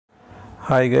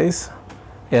Hi guys,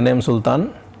 என் name சுல்தான்.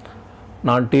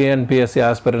 நான் TNPSC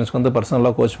ஆஸ்பிரன்ஸ்க்கு வந்து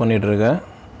பர்சனலாக கோச் பண்ணிகிட்ருக்கேன்.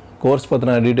 கோர்ஸ்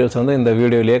பற்றின டீட்டெயில்ஸ் வந்து இந்த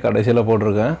வீடியோலேயே கடைசியில்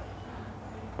போட்டிருக்கேன்.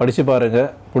 படித்து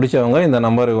பாருங்கள். பிடிச்சவங்க இந்த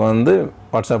நம்பருக்கு வந்து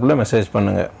வாட்ஸ்அப்பில் மெசேஜ்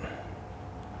பண்ணுங்கள்.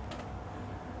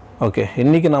 ஓகே,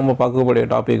 இன்றைக்கி நம்ம பார்க்கக்கூடிய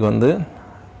டாபிக் வந்து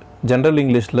ஜென்ரல்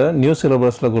இங்கிலீஷில் நியூ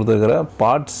சிலபஸில் கொடுத்துருக்கிற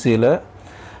part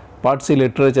C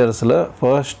லிட்ரேச்சர்ஸில்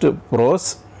first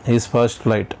pros his first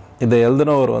flight. இதை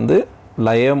எழுதினவர் வந்து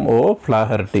லயம் ஓ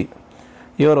ஃப்ளாஹர்ட்டி.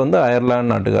 இவர் வந்து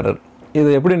அயர்லாந்து நாட்டுக்காரர். இது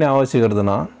எப்படி ஞாபகம்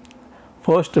வச்சுக்கிறதுனா,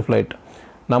 ஃபர்ஸ்ட் ஃப்ளைட்,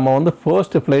 நம்ம வந்து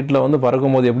ஃபர்ஸ்ட் ஃப்ளைட்டில் வந்து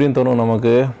பறக்கும்போது எப்படின்னு தோணும்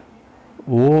நமக்கு,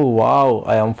 ஓ வாவ்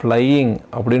ஐ ஆம் ஃப்ளையிங்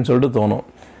அப்படின்னு சொல்லிட்டு தோணும்.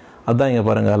 அதுதான் இங்கே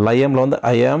பாருங்கள், லயமில் வந்து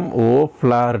ஐ ஆம் ஓ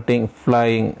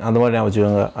ஃப்ளையிங் அந்த மாதிரி ஞாபகம்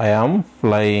வச்சுக்கோங்க, ஐ ஆம்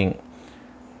ஃப்ளையிங்.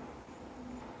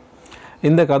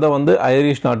 இந்த கதை வந்து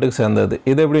ஐரிஷ் நாட்டுக்கு சேர்ந்தது.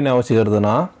 இது எப்படி ஞாபகம்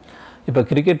வச்சுக்கிறதுனா, இப்போ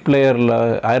cricket பிளேயரில்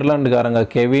அயர்லாண்டுக்காரங்க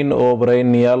Kevin O'Brien,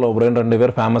 Niall O'Brien 2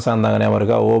 பேர் ஃபேமஸாக இருந்தாங்க, ஞாபகம்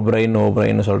இருக்கா,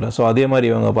 ஓப்ரைன்னு சொல்லிட்டு. ஸோ அதே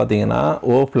மாதிரி இவங்க பார்த்தீங்கன்னா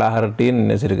ஓ ஃப்ளாஹர்ட்டின்னு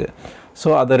நினச்சிருக்கு.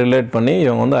 ஸோ அதை ரிலேட் பண்ணி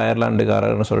இவங்க வந்து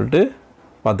அயர்லாண்டுக்காரர்னு சொல்லிட்டு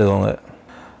பார்த்துக்கோங்க.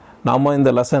 நாம்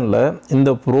இந்த லெசனில் இந்த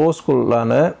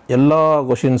ப்ரோஸ்குள்ளான எல்லா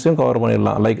கொஷின்ஸையும் கவர்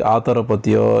பண்ணிடலாம். லைக் ஆத்தரை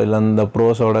பற்றியோ, இல்லை இந்த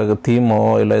ப்ரோஸோட தீமோ,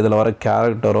 இல்லை இதில் வர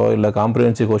கேரக்டரோ, இல்லை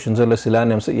காம்ப்ரிஹென்சிவ் கொஷின்ஸோ, இல்லை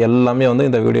சினானிம்ஸ் எல்லாமே வந்து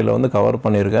இந்த வீடியோவில் வந்து கவர்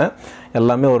பண்ணியிருக்கேன்.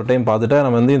 எல்லாமே ஒரு டைம் பார்த்துட்டு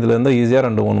நம்ம வந்து இதுலேருந்து ஈஸியாக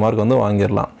 2-3 மார்க் வந்து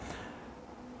வாங்கிடலாம்.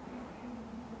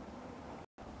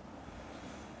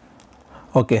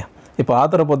 ஓகே, இப்போ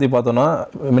ஆத்தரை பற்றி பார்த்தோன்னா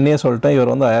முன்னே சொல்லிட்டேன், இவர்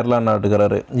வந்து அயர்லாந்து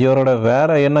நாட்டுக்காரர். இவரோட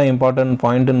வேறு என்ன இம்பார்ட்டன்ட்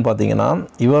பாயிண்ட்டுன்னு பார்த்தீங்கன்னா,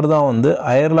 இவர் தான் வந்து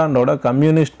அயர்லாண்டோட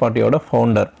கம்யூனிஸ்ட் பார்ட்டியோட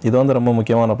ஃபவுண்டர். இது வந்து ரொம்ப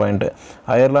முக்கியமான பாயிண்ட்டு.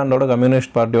 அயர்லாண்டோட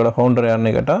கம்யூனிஸ்ட் பார்ட்டியோட ஃபவுண்டர்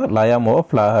யாருன்னு கேட்டால் லயம் ஓ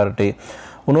ஃப்ளாஹர்ட்டி.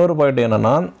 இன்னொரு பாயிண்ட்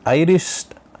என்னென்னா,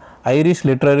 ஐரிஷ்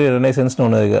லிட்ரரி ரெனைசன்ஸ்னு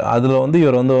ஒன்று இருக்குது. அதில் வந்து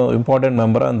இவர் வந்து இம்பார்ட்டன்ட்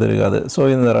மெம்பராக இருந்திருக்காது. ஸோ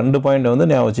இந்த 2 பாயிண்ட் வந்து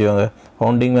ஞாபகம் வச்சுக்கோங்க,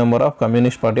 founding member of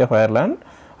communist party of Ireland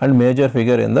and major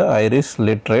figure in the Irish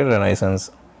literary renaissance.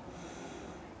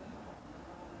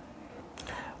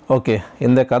 Okay,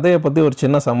 இந்த கதையை பற்றி ஒரு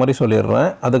சின்ன சம்மரி சொல்லிடுறேன்.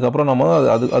 அதுக்கப்புறம் நம்ம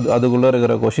அதுக்குள்ளே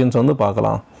இருக்கிற கொஷின்ஸ் வந்து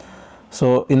பார்க்கலாம். ஸோ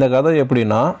இந்த கதை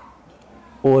எப்படின்னா,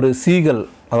 ஒரு சீகல்,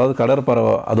 அதாவது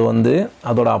கடற்பறவை, அது வந்து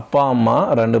அதோட அப்பா அம்மா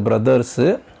 2 பிரதர்ஸு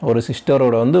ஒரு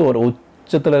சிஸ்டரோட வந்து ஒரு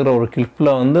உச்சத்தில் இருக்கிற ஒரு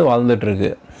கிளிப்பில் வந்து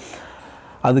வாழ்ந்துட்டுருக்கு.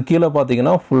 அது கீழே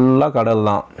பார்த்திங்கன்னா ஃபுல்லாக கடல்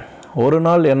தான். ஒரு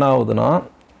நாள் என்ன ஆகுதுன்னா,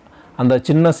 அந்த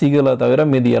சின்ன சீகலை தவிர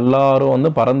மீதி எல்லாரும் வந்து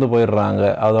பறந்து போயிடுறாங்க.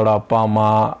 அதோட அப்பா அம்மா,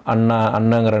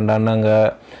 அண்ணங்க 2 அண்ணங்க,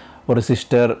 ஒரு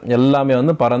சிஸ்டர், எல்லாமே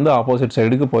வந்து பறந்து ஆப்போசிட்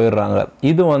சைடுக்கு போயிடுறாங்க.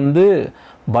 இது வந்து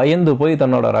பயந்து போய்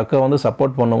தன்னோட ரக்கை வந்து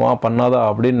சப்போர்ட் பண்ணுமா பண்ணாதா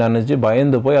அப்படின்னு நினச்சி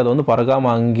பயந்து போய் அது வந்து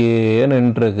பறக்காமல் அங்கேயே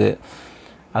நின்றுருக்கு.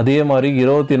 அதே மாதிரி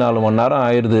 24 மணி நேரம்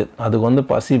ஆயிடுது. அதுக்கு வந்து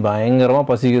பயங்கரமாக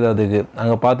பசிக்குது. அதுக்கு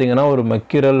அங்கே பார்த்தீங்கன்னா ஒரு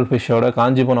மெக்கிரல் ஃபிஷ்ஷோட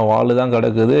காஞ்சி போன வால் தான்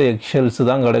கிடக்குது, எக்ஷெல்ஸ்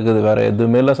தான் கிடக்குது, வேறு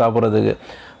எதுவுமே இல்லை சாப்பிட்றதுக்கு.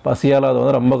 பசியால் அது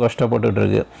வந்து ரொம்ப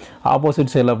கஷ்டப்பட்டுருக்கு.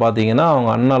 ஆப்போசிட் சைடில் பார்த்தீங்கன்னா அவங்க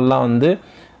அண்ணெல்லாம் வந்து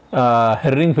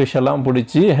ஹெர்ரிங் ஃபிஷ்ஷெல்லாம்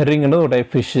பிடிச்சி, ஹெர்ரிங்கிறது ஒரு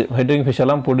டைப் ஹெர்ரிங்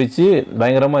ஃபிஷ்ஷெல்லாம் பிடிச்சி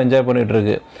பயங்கரமாக என்ஜாய்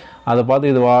பண்ணிகிட்ருக்கு. அதை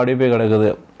பார்த்து இது வாடி போய் கிடக்குது.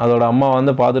 அதோட அம்மா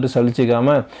வந்து பார்த்துட்டு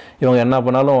சலிச்சிக்காமல் இவங்க என்ன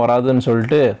பண்ணாலும் வராதுன்னு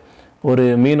சொல்லிட்டு ஒரு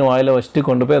மீன் வாயில் வச்சுட்டு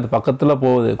கொண்டு போய் அது பக்கத்தில்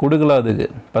போகுது. கொடுக்கல, அதுக்கு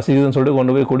பசிக்குதுன்னு சொல்லிட்டு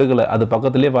கொண்டு போய் கொடுக்கல. அது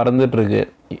பக்கத்துலேயே பறந்துட்டுருக்கு.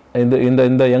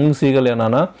 இந்த யங் சீகல்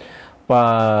என்னென்னா,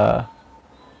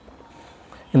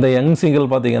 இந்த யங் சீகல்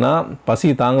பார்த்திங்கன்னா பசி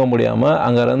தாங்க முடியாமல்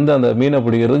அங்கேருந்து அந்த மீனை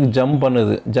பிடிக்கிறதுக்கு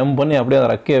ஜம்ப் பண்ணி அப்படியே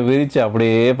அந்த ரெக்கையை விரித்து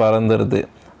அப்படியே பறந்துடுது.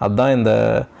 அதுதான்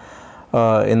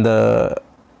இந்த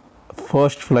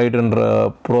ஃபர்ஸ்ட் ஃப்ளைட்டுன்ற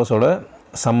ப்ரோஸோட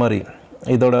சம்மரி.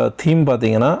 இதோட தீம்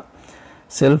பார்த்திங்கன்னா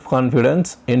self confidence,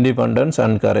 independence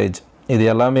and courage. இது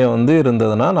எல்லாமே வந்து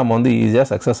இருந்ததுன்னா நம்ம வந்து ஈஸியாக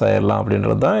சக்ஸஸ் ஆகிடலாம்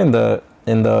அப்படின்றது தான்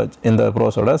இந்த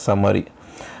ப்ரோஸோட சம்மரி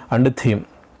அண்டு தீம்.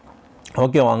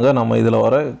 ஓகே, வாங்க நம்ம இதில்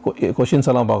வர கொஷின்ஸ்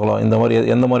எல்லாம் பார்க்கலாம். இந்த மாதிரி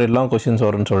எந்த மாதிரிலாம் கொஷின்ஸ்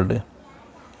வரும்னு சொல்லிட்டு.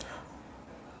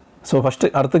 ஸோ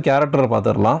அடுத்து கேரக்டரை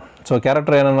பார்த்துடலாம். ஸோ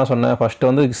கேரக்டர் என்னென்ன சொன்னேன், ஃபஸ்ட்டு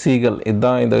வந்து சீகல்.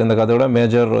 இதுதான் இந்த கதையோட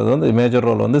மேஜர்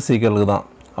ரோல் வந்து சீகலுக்கு தான்.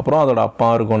 அப்புறம் அதோட அப்பா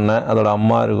இருக்குன்னு, அதோட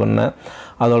அம்மா இருக்குன்னு,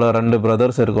 அதோட 2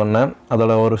 பிரதர்ஸ் இருக்குன்னு,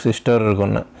 அதோட ஒரு சிஸ்டர்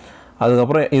இருக்குன்னு.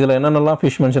 அதுக்கப்புறம் இதில் என்னென்னலாம்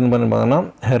ஃபிஷ் மென்ஷன் பண்ணி பார்த்தோன்னா,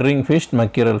 ஹெர்ரிங் ஃபிஷ்,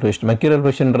 மெக்கிரல்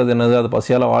ஃபிஷ்ன்றது என்னது, அது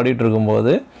பசியால் வாடிட்டு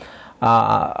இருக்கும்போது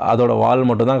அதோட வால்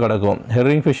மட்டும் தான் கிடக்கும்.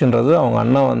 ஹெர்ரிங் ஃபிஷ்ன்றது அவங்க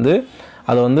அண்ணன் வந்து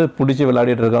அதை வந்து பிடிச்சி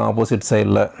விளையாடிட்டு இருக்காங்க ஆப்போசிட்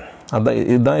சைடில்.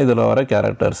 இதுதான் இதில் வர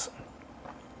கேரக்டர்ஸ்.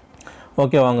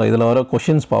 ஓகே, வாங்க இதில் வர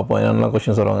கொஷின்ஸ் பார்ப்போம், என்னென்ன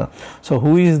கொஷின்ஸ் வருவாங்க. So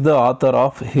who is the author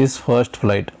of his first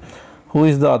flight?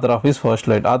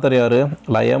 Author யார்?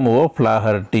 லயம் ஓ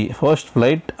ஃப்ளாஹர்ட்டி. ஃபர்ஸ்ட்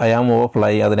ஃப்ளைட் ஐ ஆம் ஓ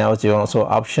ஃப்ளை, அதை ஞாபகம் வச்சுக்கோங்க. So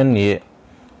option A.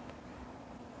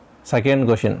 Second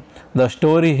question, the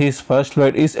story his first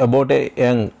flight is about a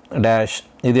young dash.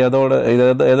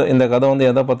 இந்த கதை வந்து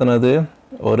எதை பற்றினது?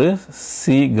 ஒரு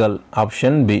seagull.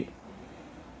 Option B.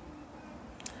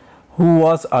 Who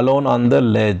was alone on the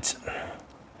ledge?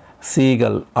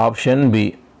 Seagull. Option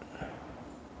B.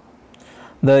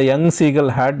 The young seagull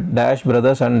had dash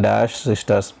brothers and dash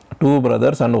sisters. 2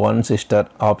 brothers and 1 sister.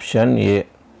 Option A.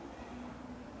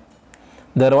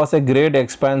 There was a great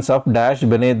expanse of dash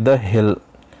beneath the hill.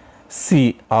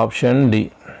 C. Option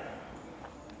D.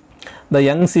 The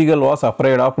young seagull was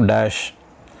afraid of dash.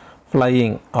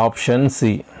 Flying. Option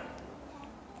C.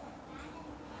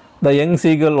 The young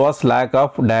seagull was lack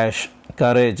of dash.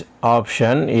 Courage.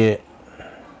 Option A.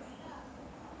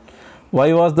 Why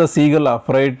was the seagull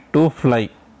afraid to fly?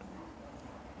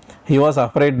 He was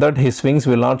afraid that his wings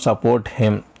will not support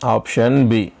him. Option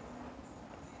B.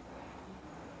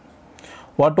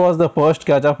 What was the first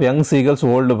catch of young seagull's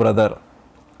old brother?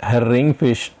 Herring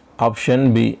fish.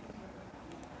 Option B.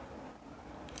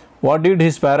 What did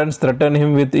his parents threaten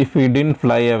him with if he didn't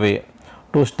fly away?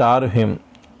 To starve him.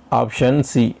 Option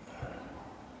C.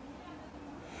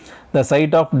 The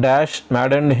sight of dash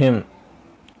maddened him.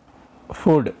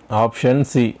 Food. Option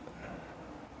C.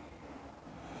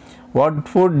 What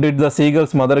food did the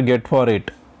seagull's mother get for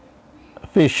it?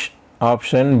 Fish.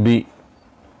 Option B.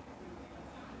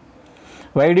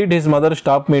 Why did his mother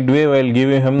stop midway while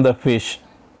giving him the fish?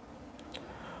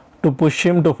 To push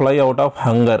him to fly out of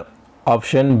hunger.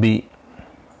 Option B.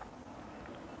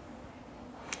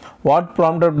 What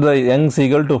prompted the young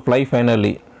seagull to fly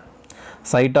finally?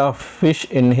 Sight of fish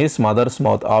in his mother's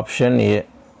mouth. Option A.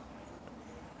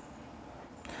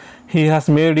 He has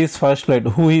made his first flight.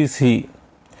 Who is he?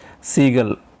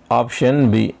 Seagull. Option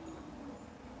B.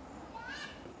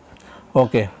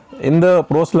 Okay, இந்த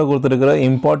ப்ரோஸில் கொடுத்துருக்கிற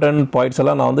important points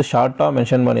எல்லாம் நான் வந்து ஷார்ட்டாக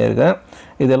mention பண்ணியிருக்கேன்.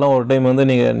 இதெல்லாம் ஒரு time வந்து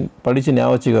நீங்கள் படித்து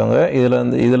ஞாபகம் வச்சுக்கோங்க.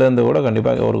 இதிலேருந்து கூட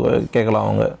கண்டிப்பாக ஒரு கேட்கலாம்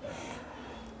அவங்க.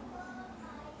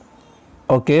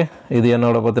 ஓகே, இது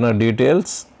என்னோட பற்றின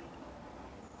டீட்டெயில்ஸ்,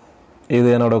 இது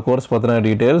என்னோடய கோர்ஸ் பற்றின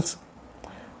டீட்டெயில்ஸ்.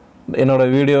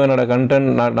 என்னோடய வீடியோ, என்னோடய கண்டென்ட்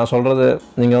நான் சொல்கிறது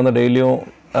நீங்கள் வந்து டெய்லியும்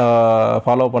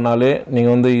ஃபாலோ பண்ணாலே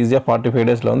நீங்கள் வந்து ஈஸியாக 45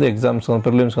 டேஸில் வந்து எக்ஸாம்ஸ் வந்து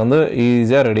ப்ரிலிம்ஸ்க்கு வந்து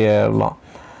ஈஸியாக ரெடி ஆகிடலாம்.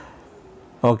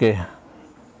 ஓகே,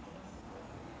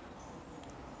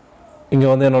 இங்கே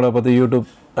வந்து என்னோட பற்றி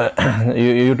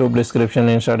யூடியூப் டிஸ்கிரிப்ஷன்,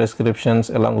 இன்ஸ்டா டிஸ்கிரிப்ஷன்ஸ்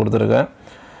எல்லாம் கொடுத்துருக்கேன்.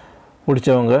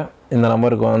 பிடிச்சவங்க இந்த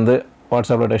நம்பருக்கு வந்து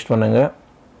வாட்ஸ்அப்பில் டெக்ஸ்ட் பண்ணுங்கள்,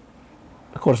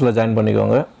 கோர்ஸில் ஜாயின்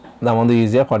பண்ணிக்கோங்க. நான் வந்து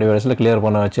ஈஸியாக 45 டேஸில் கிளியர்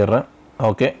பண்ண வச்சிடுறேன்.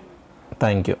 Okay,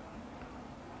 thank you.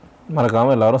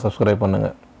 மறக்காமல் எல்லோரும் சப்ஸ்கிரைப்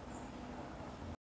பண்ணுங்கள்.